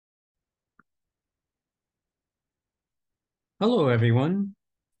Hello, everyone.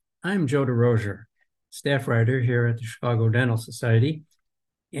 I'm Joe DeRosier, staff writer here at the Chicago Dental Society,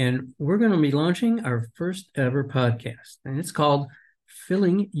 and we're going to be launching our first ever podcast, and it's called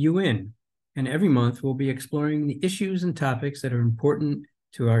Filling You In. And every month, we'll be exploring the issues and topics that are important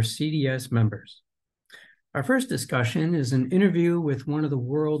to our CDS members. Our first discussion is an interview with one of the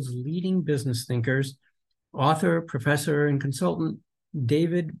world's leading business thinkers, author, professor, and consultant,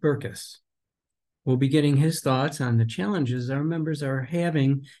 David Burkus. We'll be getting his thoughts on the challenges our members are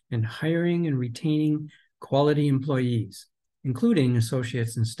having in hiring and retaining quality employees, including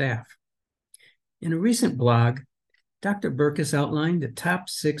associates and staff. In a recent blog, Dr. Burkus outlined the top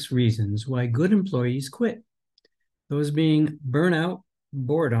 6 reasons why good employees quit, those being burnout,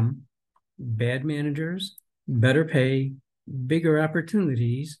 boredom, bad managers, better pay, bigger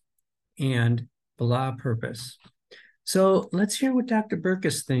opportunities, and blah purpose. So let's hear what Dr.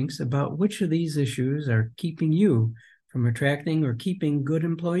 Burkus thinks about which of these issues are keeping you from attracting or keeping good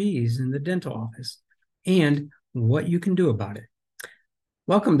employees in the dental office and what you can do about it.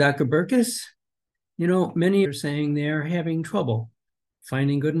 Welcome, Dr. Burkus. Many are saying they're having trouble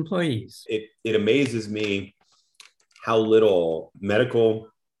finding good employees. It amazes me how little medical,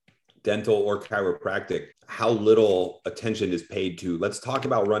 dental, or chiropractic, how little attention is paid to. Let's talk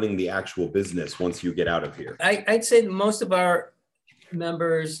about running the actual business once you get out of here. I'd say most of our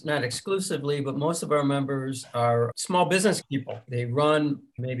members, not exclusively, but most of our members are small business people. They run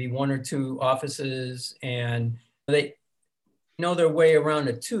maybe 1 or 2 offices and they know their way around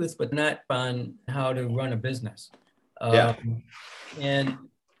a tooth, but not on how to run a business. And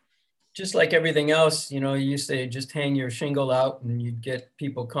just like everything else, you used to just hang your shingle out and you'd get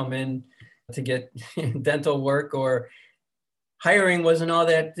people come in to get dental work, or hiring wasn't all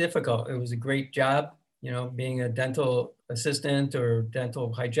that difficult. It was a great job, being a dental assistant or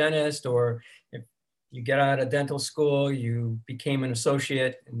dental hygienist, or if you get out of dental school, you became an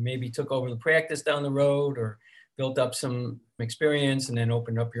associate and maybe took over the practice down the road or built up some experience and then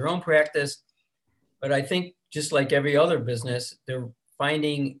opened up your own practice. But I think just like every other business, they're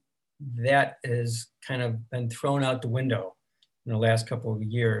finding that has kind of been thrown out the window in the last couple of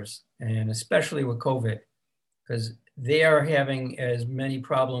years, and especially with COVID, because they are having as many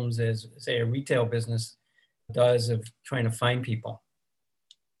problems as, say, a retail business does of trying to find people.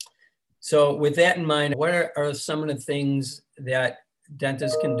 So with that in mind, what are some of the things that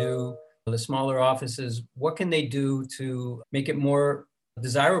dentists can do, the smaller offices, what can they do to make it more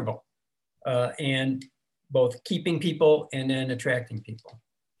desirable and both keeping people and then attracting people?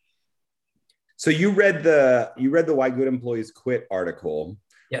 So you read the Why Good Employees Quit article.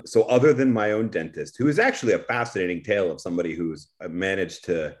 Yep. So other than my own dentist, who is actually a fascinating tale of somebody who's managed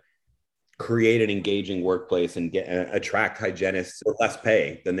to create an engaging workplace and attract hygienists for less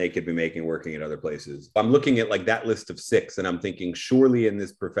pay than they could be making working at other places. I'm looking at like that list of 6 and I'm thinking, surely in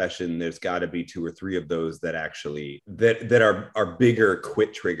this profession, there's got to be 2 or 3 of those that actually that are bigger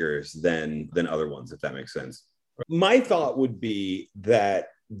quit triggers than other ones, if that makes sense. My thought would be that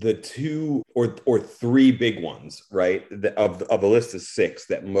the 2 or 3 big ones, right, of a list of 6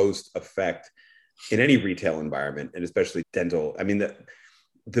 that most affect in any retail environment, and especially dental. I mean,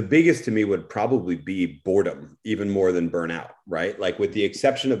 the biggest to me would probably be boredom, even more than burnout, right? Like with the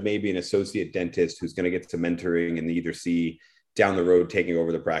exception of maybe an associate dentist who's going to get some mentoring and either see down the road taking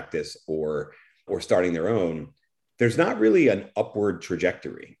over the practice or starting their own, there's not really an upward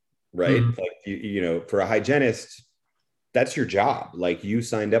trajectory, right? Mm-hmm. Like for a hygienist, that's your job. Like you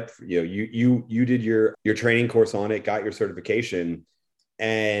signed up, you did your training course on it, got your certification,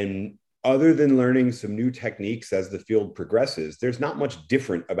 and other than learning some new techniques as the field progresses, there's not much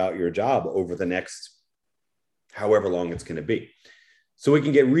different about your job over the next however long it's going to be. So it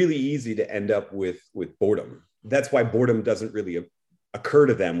can get really easy to end up with boredom. That's why boredom doesn't really occur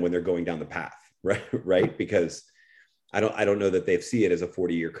to them when they're going down the path, right? Because I don't know that they see it as a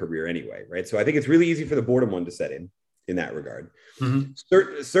 40-year career anyway, right? So I think it's really easy for the boredom one to set in that regard.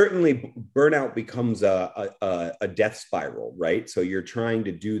 Mm-hmm. Certainly burnout becomes a death spiral, right? So you're trying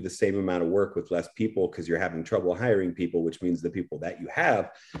to do the same amount of work with less people because you're having trouble hiring people, which means the people that you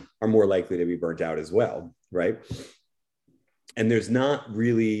have are more likely to be burnt out as well, right? And there's not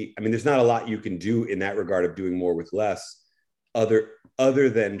a lot you can do in that regard of doing more with less other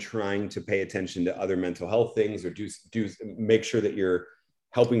than trying to pay attention to other mental health things, or do make sure that you're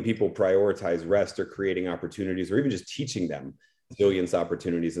helping people prioritize rest, or creating opportunities, or even just teaching them resilience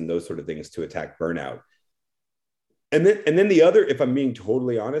opportunities and those sort of things to attack burnout. And then the other, if I'm being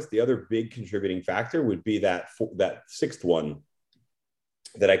totally honest, the other big contributing factor would be that 6th one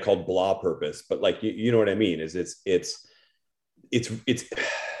that I called blah purpose. But like, you know what I mean, is it's it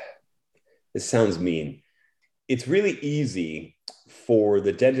sounds mean. it's really easy for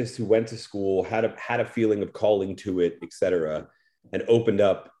the dentist who went to school, had a feeling of calling to it, et cetera, and opened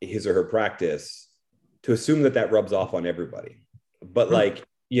up his or her practice to assume that rubs off on everybody. But like,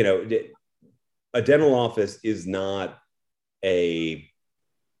 you know, a dental office is not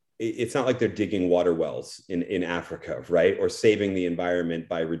it's not like they're digging water wells in Africa, right? Or saving the environment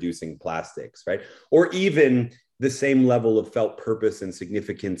by reducing plastics, right? Or even the same level of felt purpose and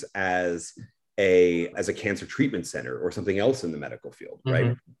significance as a cancer treatment center or something else in the medical field,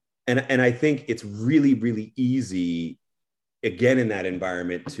 right? And I think it's really, really easy, again, in that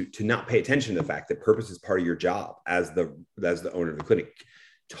environment to not pay attention to the fact that purpose is part of your job as the owner of the clinic,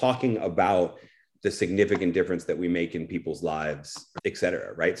 talking about the significant difference that we make in people's lives, et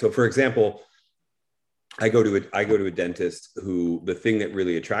cetera, right? So for example, I go to a dentist who, the thing that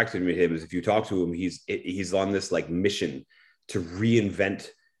really attracted me to him is, if you talk to him, he's on this like mission to reinvent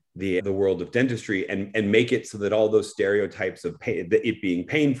the world of dentistry and make it so that all those stereotypes of pain, it being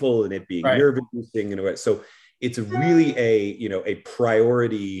painful and it being nerve-inducing and a way. So it's really a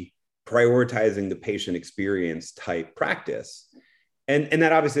prioritizing the patient experience type practice. And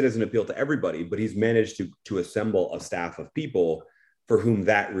that obviously doesn't appeal to everybody, but he's managed to assemble a staff of people for whom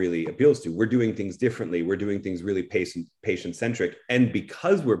that really appeals to. We're doing things differently. We're doing things really patient-centric. And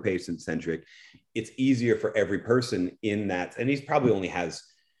because we're patient-centric, it's easier for every person in that. And he's probably only has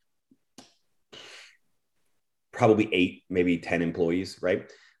probably 8, maybe 10 employees,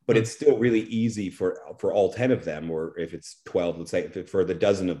 right? But it's still really easy for all 10 of them, or if it's 12, let's say, for the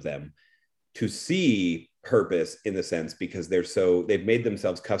dozen of them, to see purpose in the sense, because they've made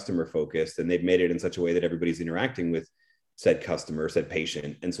themselves customer focused, and they've made it in such a way that everybody's interacting with said customer, said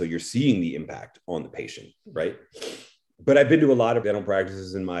patient. And so you're seeing the impact on the patient, right? But I've been to a lot of dental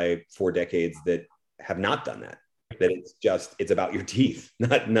practices in my 4 decades that have not done that. That it's about your teeth,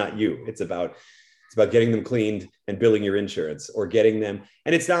 not you. It's about getting them cleaned and billing your insurance, or getting them.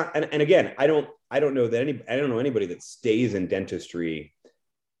 And it's not, and again, I don't know anybody that stays in dentistry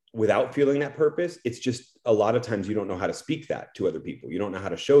without feeling that purpose. It's just a lot of times you don't know how to speak that to other people. You don't know how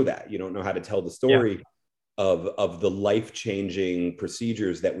to show that. You don't know how to tell the story of the life-changing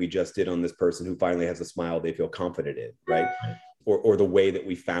procedures that we just did on this person who finally has a smile they feel confident in, right? Or the way that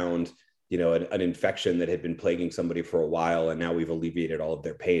we found, an infection that had been plaguing somebody for a while, and now we've alleviated all of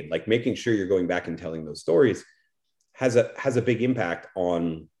their pain. Like, making sure you're going back and telling those stories has a big impact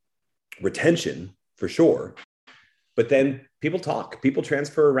on retention for sure. But then people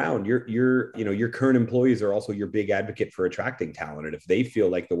transfer around. Your current employees are also your big advocate for attracting talent. And if they feel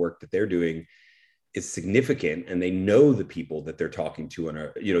like the work that they're doing is significant, and they know the people that they're talking to,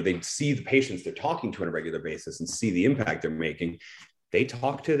 and they see the patients they're talking to on a regular basis and see the impact they're making, they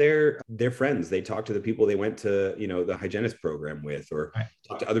talk to their friends. They talk to the people they went to, the hygienist program with, or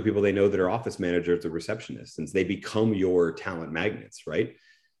talk to other people they know that are office managers or receptionists, since they become your talent magnets, right?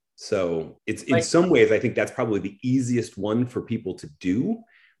 So it's, in some ways, I think that's probably the easiest one for people to do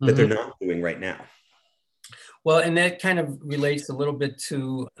that they're not doing right now. Well, and that kind of relates a little bit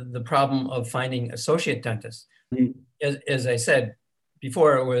to the problem of finding associate dentists. As I said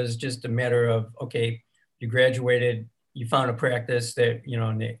before, it was just a matter of, okay, you graduated, you found a practice that,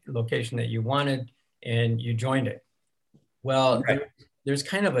 in the location that you wanted, and you joined it. Well, there's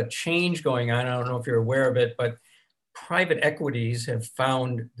kind of a change going on. I don't know if you're aware of it, but private equities have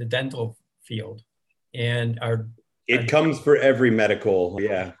found the dental field, and it comes for every medical.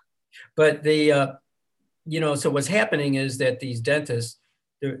 Yeah. But so what's happening is that these dentists,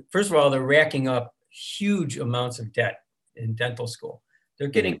 first of all, they're racking up huge amounts of debt in dental school. They're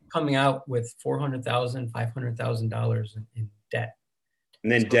coming out with $400,000, $500,000 in debt.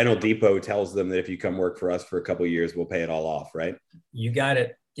 And then Dental Depot tells them that if you come work for us for a couple of years, we'll pay it all off, right? You got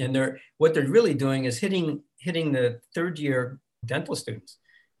it. And what they're really doing is hitting the third-year dental students.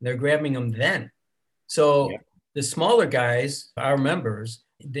 They're grabbing them then. So the smaller guys, our members,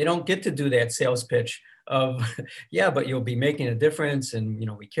 they don't get to do that sales pitch of, but you'll be making a difference, and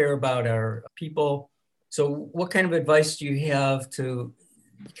we care about our people. So what kind of advice do you have to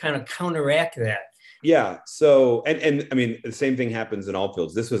kind of counteract that? Yeah. So, and I mean, the same thing happens in all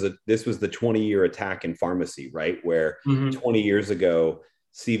fields. This was the 20-year attack in pharmacy, right? Where 20 years ago,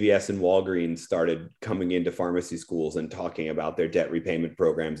 CVS and Walgreens started coming into pharmacy schools and talking about their debt repayment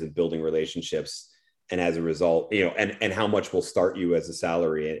programs and building relationships. And as a result, and how much will start you as a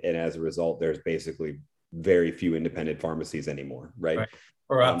salary. And as a result, there's basically very few independent pharmacies anymore, right?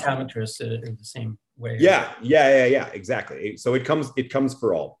 Or optometrists in the same way. Yeah, exactly. So it comes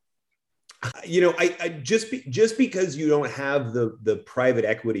for all. I just because you don't have the private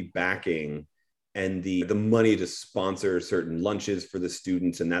equity backing and the money to sponsor certain lunches for the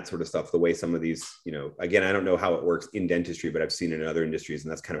students and that sort of stuff, the way some of these, again, I don't know how it works in dentistry, but I've seen it in other industries,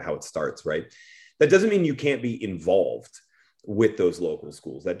 and that's kind of how it starts, right? That doesn't mean you can't be involved with those local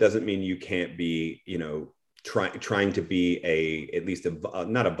schools. That doesn't mean you can't be, trying to be at least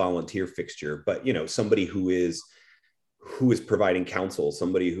not a volunteer fixture, but, somebody who is providing counsel,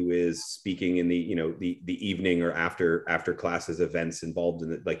 somebody who is speaking in the evening or after classes events involved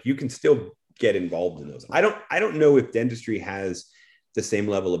in it. Like, you can still get involved in those. I don't know if dentistry has the same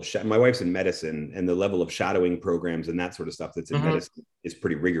level of my wife's in medicine, and the level of shadowing programs and that sort of stuff that's in medicine is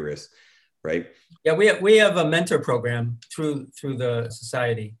pretty rigorous, right? Yeah, we have a mentor program through the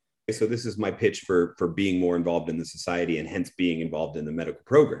society. So this is my pitch for being more involved in the society, and hence being involved in the medical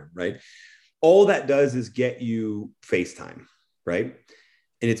program, right? All that does is get you face time, right?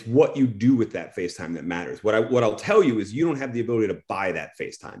 And it's what you do with that face time that matters. What I'll tell you is, you don't have the ability to buy that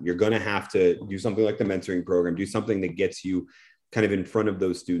face time. You're going to have to do something like the mentoring program, do something that gets you kind of in front of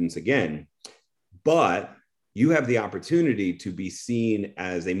those students again. But you have the opportunity to be seen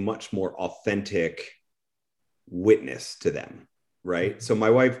as a much more authentic witness to them, right? So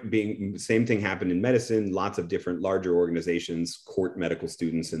my wife, being, same thing happened in medicine, lots of different larger organizations court medical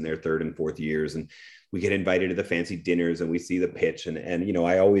students in their third and fourth years. And we get invited to the fancy dinners, and we see the pitch. And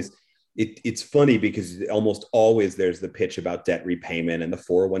I always, it's funny because almost always there's the pitch about debt repayment and the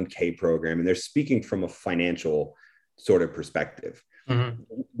 401k program. And they're speaking from a financial sort of perspective. Mm-hmm.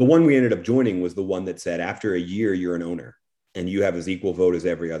 The one we ended up joining was the one that said, after a year, you're an owner and you have as equal vote as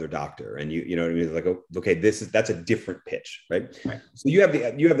every other doctor. And you know what I mean? It's like, okay, that's a different pitch, right? So you have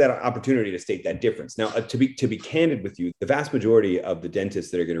that opportunity to state that difference. Now, to be candid with you, the vast majority of the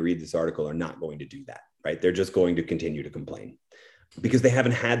dentists that are going to read this article are not going to do that, right? They're just going to continue to complain because they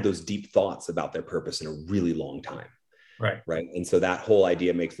haven't had those deep thoughts about their purpose in a really long time. Right. And so that whole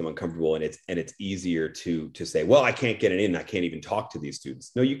idea makes them uncomfortable, and it's easier to say, well, I can't get it in. I can't even talk to these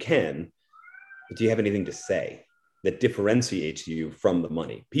students. No, you can, but do you have anything to say that differentiates you from the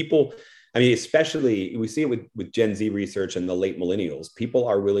money? People, I mean, especially we see it with Gen Z research and the late millennials, people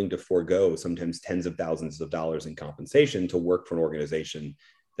are willing to forego sometimes tens of thousands of dollars in compensation to work for an organization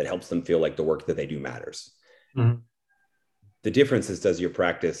that helps them feel like the work that they do matters. Mm-hmm. The difference is, does your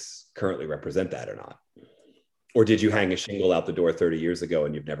practice currently represent that or not? Or did you hang a shingle out the door 30 years ago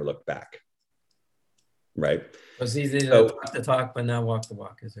and you've never looked back? Right. It's easy to talk the talk, but not walk the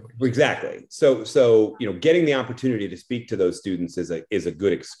walk. Is it? Exactly. So, getting the opportunity to speak to those students is a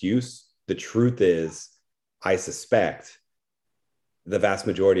good excuse. The truth is, I suspect the vast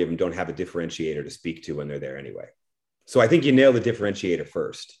majority of them don't have a differentiator to speak to when they're there anyway. So I think you nail the differentiator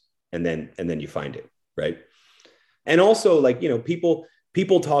first, and then you find it, right? And also, like,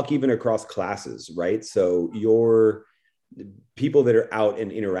 people talk even across classes, right? So your people that are out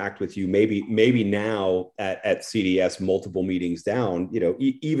and interact with you, maybe now at CDS, multiple meetings down,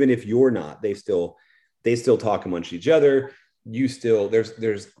 even if you're not, they still talk amongst each other. You still,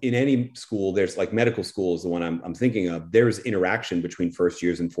 there's in any school, there's like medical school is the one I'm thinking of. There's interaction between first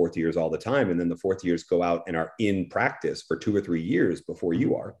years and fourth years all the time. And then the fourth years go out and are in practice for 2 or 3 years before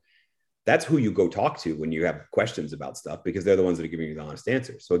you are. That's who you go talk to when you have questions about stuff, because they're the ones that are giving you the honest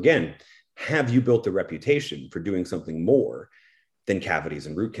answers. So again, have you built a reputation for doing something more than cavities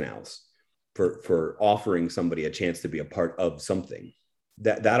and root canals, for offering somebody a chance to be a part of something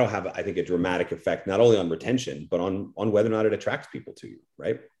that'll have, I think, a dramatic effect, not only on retention, but on whether or not it attracts people to you.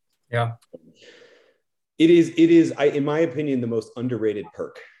 Right. Yeah. It is, in my opinion, the most underrated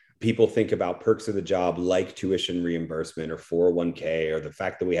perk. People think about perks of the job like tuition reimbursement or 401k, or the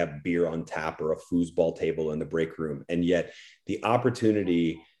fact that we have beer on tap or a foosball table in the break room. And yet the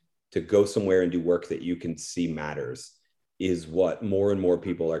opportunity to go somewhere and do work that you can see matters is what more and more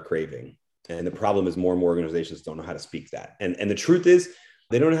people are craving. And the problem is, more and more organizations don't know how to speak that. And the truth is,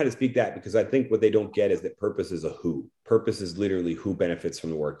 they don't know how to speak that because I think what they don't get is that purpose is a who. Purpose is literally who benefits from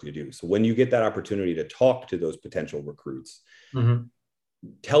the work you do. So when you get that opportunity to talk to those potential recruits, mm-hmm.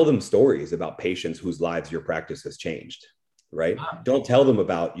 tell them stories about patients whose lives your practice has changed, right? Don't tell them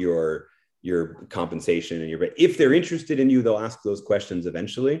about your compensation and if they're interested in you, they'll ask those questions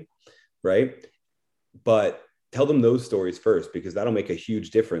eventually, right? But tell them those stories first, because that'll make a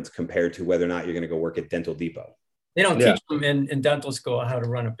huge difference compared to whether or not you're going to go work at Dental Depot. They don't teach them in dental school how to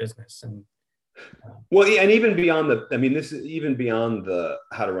run a business. Well, and even beyond this is even beyond the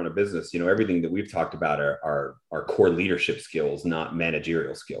how to run a business, everything that we've talked about are core leadership skills, not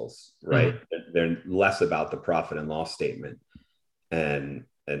managerial skills, right? Mm-hmm. They're less about the profit and loss statement and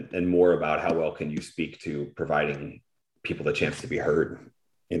more about how well can you speak to providing people the chance to be heard,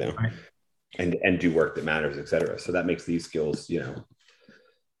 right. and do work that matters, et cetera. So that makes these skills,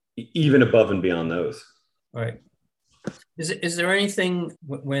 even above and beyond those. Right. Is there anything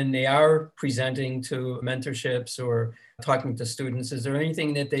when they are presenting to mentorships or talking to students, is there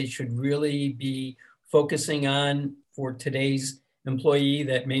anything that they should really be focusing on for today's employee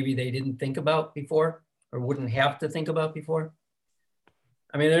that maybe they didn't think about before or wouldn't have to think about before?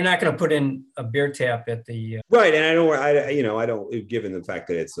 I mean, they're not going to put in a beer tap at the right. And I don't, given the fact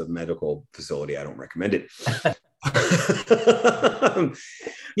that it's a medical facility, I don't recommend it.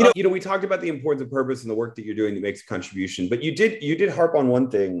 We talked about the importance of purpose and the work that you're doing that makes a contribution, but you did harp on one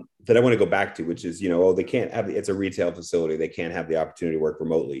thing that I want to go back to, which is, they can't have, it's a retail facility. They can't have the opportunity to work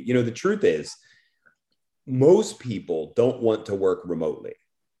remotely. The truth is most people don't want to work remotely,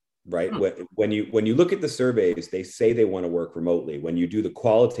 right? When you look at the surveys, they say they want to work remotely. When you do the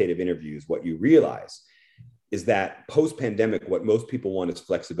qualitative interviews, what you realize is that post-pandemic, what most people want is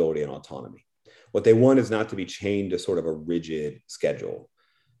flexibility and autonomy. What they want is not to be chained to sort of a rigid schedule,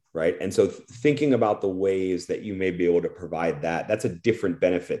 right? And so thinking about the ways that you may be able to provide that, that's a different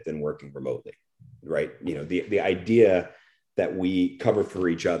benefit than working remotely, right? The idea that we cover for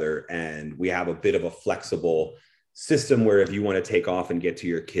each other and we have a bit of a flexible system where if you want to take off and get to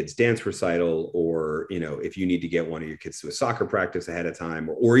your kid's dance recital, or, if you need to get one of your kids to a soccer practice ahead of time,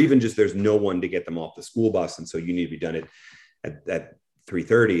 or even just there's no one to get them off the school bus. And so you need to be done at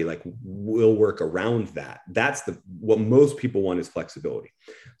 3:30, like we'll work around that. That's what most people want is flexibility.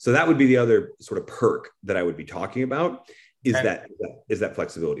 So that would be the other sort of perk that I would be talking about is that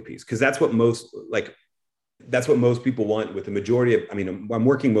flexibility piece. Cause that's what most people want with the majority of, I'm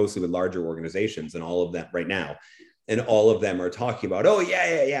working mostly with larger organizations and all of that right now. And all of them are talking about, oh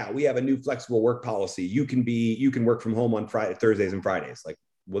yeah. We have a new flexible work policy. You can work from home on Thursdays and Fridays. Like,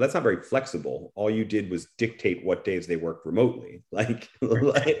 well, that's not very flexible. All you did was dictate what days they work remotely. Like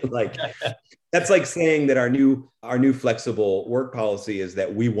that's like saying that our new flexible work policy is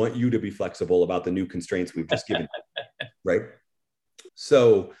that we want you to be flexible about the new constraints we've just given, right?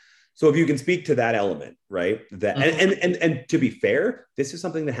 So if you can speak to that element, right? That and to be fair, this is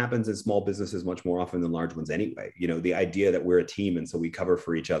something that happens in small businesses much more often than large ones anyway. The idea that we're a team and so we cover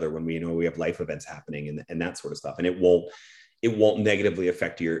for each other when we have life events happening and that sort of stuff, and it won't negatively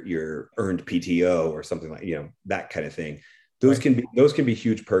affect your earned PTO or something like, that kind of thing. Those can be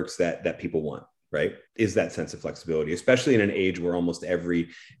huge perks that people want, right? Is that sense of flexibility, especially in an age where if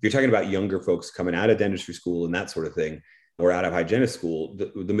you're talking about younger folks coming out of dentistry school and that sort of thing, or out of hygienist school,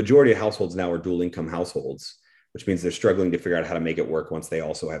 the majority of households now are dual income households, which means they're struggling to figure out how to make it work once they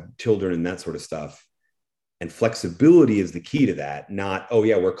also have children and that sort of stuff. And flexibility is the key to that, not, oh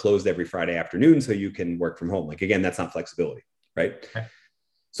yeah, we're closed every Friday afternoon so you can work from home. Like, again, that's not flexibility. Right. Okay.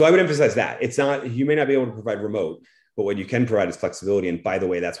 So I would emphasize that you may not be able to provide remote, but what you can provide is flexibility. And by the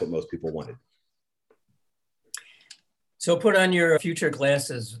way, that's what most people wanted. So put on your future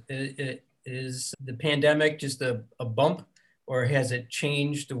glasses. Is the pandemic just a bump, or has it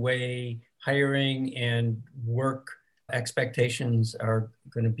changed the way hiring and work expectations are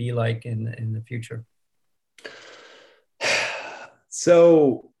going to be like in the future?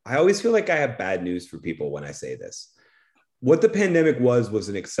 So I always feel like I have bad news for people when I say this. What the pandemic was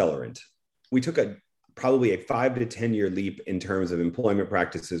an accelerant. We took probably a 5 to 10 year leap in terms of employment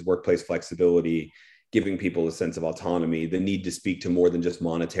practices, workplace flexibility, giving people a sense of autonomy, the need to speak to more than just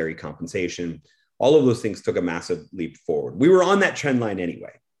monetary compensation. All of those things took a massive leap forward. We were on that trend line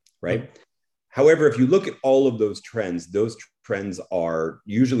anyway, right? Mm-hmm. However, if you look at all of those trends are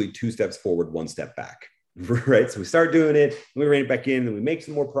usually 2 steps forward, 1 step back, right? So we start doing it, we rein it back in, and we make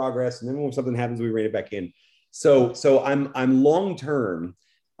some more progress. And then when something happens, we rein it back in. So I'm long-term,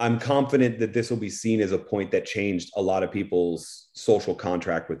 I'm confident that this will be seen as a point that changed a lot of people's social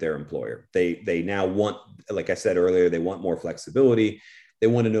contract with their employer. They now want, like I said earlier, they want more flexibility. They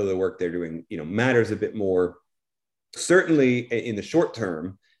want to know the work they're doing, matters a bit more. Certainly in the short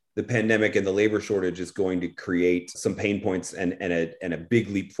term, the pandemic and the labor shortage is going to create some pain points and a big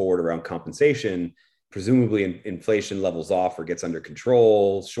leap forward around compensation. Presumably inflation levels off or gets under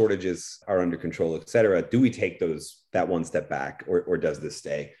control, shortages are under control, et cetera. Do we take that 1 step back or does this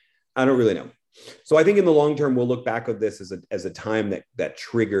stay? I don't really know. So I think in the long term, we'll look back at this as a time that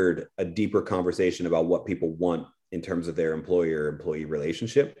triggered a deeper conversation about what people want in terms of their employer-employee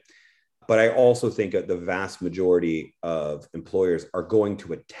relationship. But I also think that the vast majority of employers are going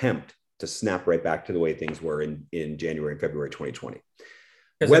to attempt to snap right back to the way things were in January and February 2020.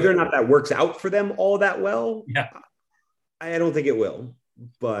 Whether or not that works out for them all that well, I don't think it will.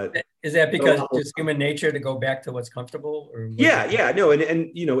 But is that because it's human nature to go back to what's comfortable? Or no,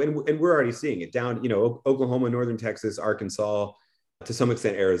 and we're already seeing it down. Oklahoma, northern Texas, Arkansas, to some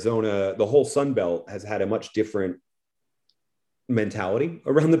extent Arizona. The whole Sun Belt has had a much different mentality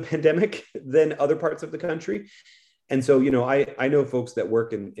around the pandemic than other parts of the country. And so, I know folks that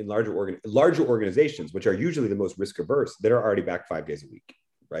work in larger organizations, which are usually the most risk averse, that are already back 5 days a week,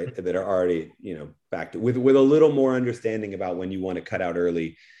 right? That are already, back to with a little more understanding about when you want to cut out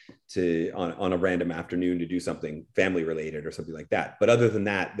early on a random afternoon to do something family related or something like that. But other than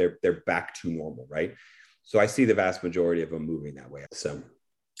that, they're back to normal, right? So I see the vast majority of them moving that way. So,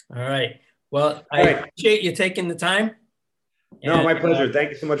 all right. Well, I appreciate you taking the time. No, my pleasure. Thank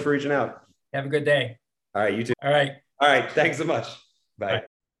you so much for reaching out. Have a good day. All right, you too. All right. All right. Thanks so much. Bye.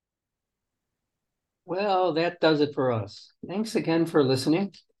 Well, that does it for us. Thanks again for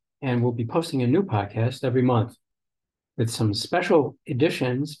listening. And we'll be posting a new podcast every month with some special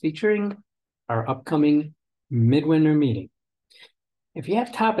editions featuring our upcoming midwinter meeting. If you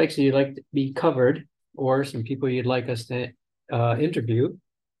have topics that you'd like to be covered or some people you'd like us to interview,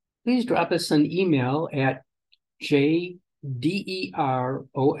 please drop us an email at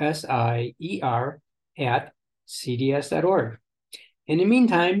jderosier@cds.org. In the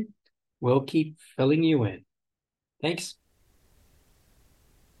meantime, we'll keep filling you in. Thanks.